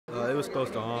was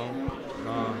close to home.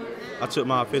 I took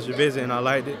my official visit and I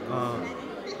liked it.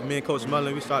 Me and Coach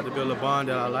Mullen, we started to build a bond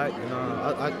that I like.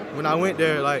 And when I went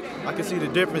there, like I could see the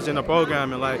difference in the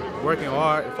program and like working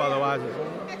hard and otherwise,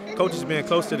 coaches being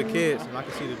close to the kids, and I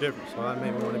could see the difference. So that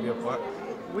made me want to be a part.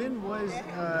 When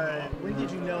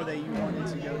did you know that you wanted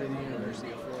to go to the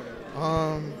University of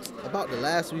Florida? About the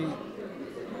last week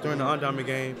during the Under Armour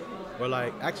game, where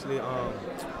like actually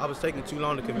I was taking too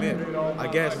long to commit, I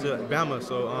guess, to Bama,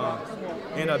 so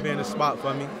ended up being a spot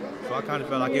for me. So I kind of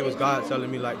felt like it was God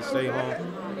telling me like to stay home,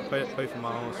 play for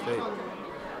my own state.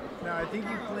 Now I think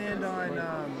you planned on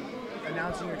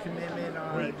announcing your commitment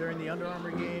during the Under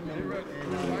Armour game, and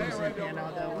things didn't pan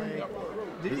out that way.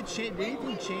 Did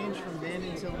anything change from then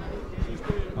until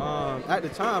now? At the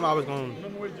time, I was gonna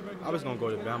go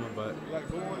to Bama, but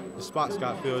the spots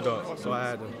got filled up, so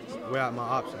I had to weigh out my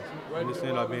options. And this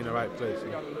ended up being the right place.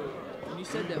 When you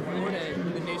said that Florida,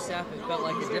 the new staff, it felt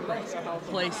like a different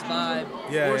place vibe.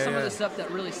 Yeah, what were some of the stuff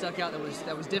that really stuck out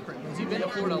that was different? Because you've been to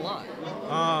Florida a lot.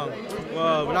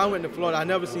 Well, when I went to Florida, I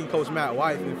never seen Coach Matt's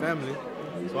wife and family.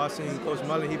 So I seen Coach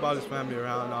Mullen, he brought his family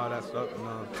around and all that stuff.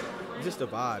 And just the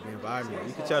vibe, the environment.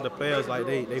 You can tell the players, like,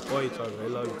 they for each other. They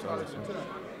love each other. So.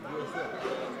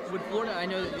 With Florida, I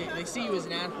know that they see you as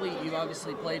an athlete. You've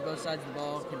obviously played both sides of the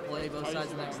ball, can play both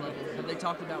sides of the next level. Have they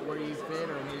talked about where you fit,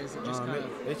 or is it just kind of...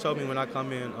 They told me when I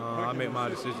come in, I make my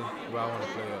decision where I want to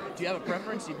play at. Do you have a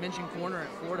preference? You've mentioned corner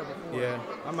at Florida before. Yeah,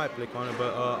 I might play corner,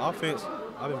 but offense,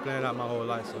 I've been playing that my whole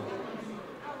life. So.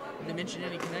 Did they mention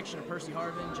any connection to Percy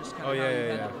Harvin? Just kind of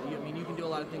I mean, you can do a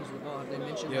lot of things with the ball. Have they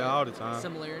mentioned all the time.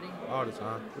 Similarity? All the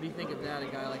time. What do you think of that, a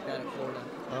guy like that at Florida?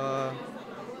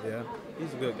 Yeah,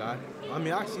 he's a good guy. I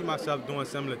mean, I see myself doing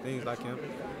similar things like him.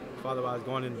 Otherwise,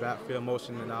 going in the backfield,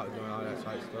 motioning out, doing all that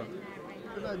type of stuff.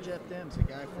 What about Jeff Demps, a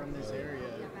guy from this area?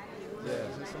 Yeah.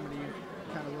 Is that somebody you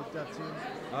kind of looked up to?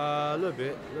 A little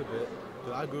bit.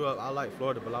 I grew up, I like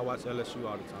Florida, but I watch LSU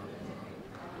all the time.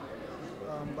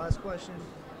 Last question.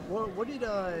 What did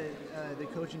the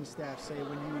coaching staff say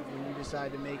when you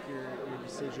decided to make your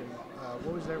decision?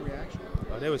 What was their reaction?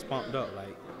 They was pumped up.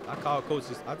 Like I called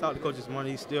coaches. I talked to coach this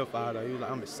morning. He's still fired up. He was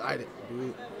like, "I'm excited,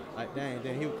 dude." Like dang.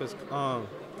 Then because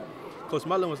Coach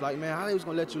Mullen was like, "Man, how they was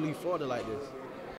gonna let you leave Florida like this?"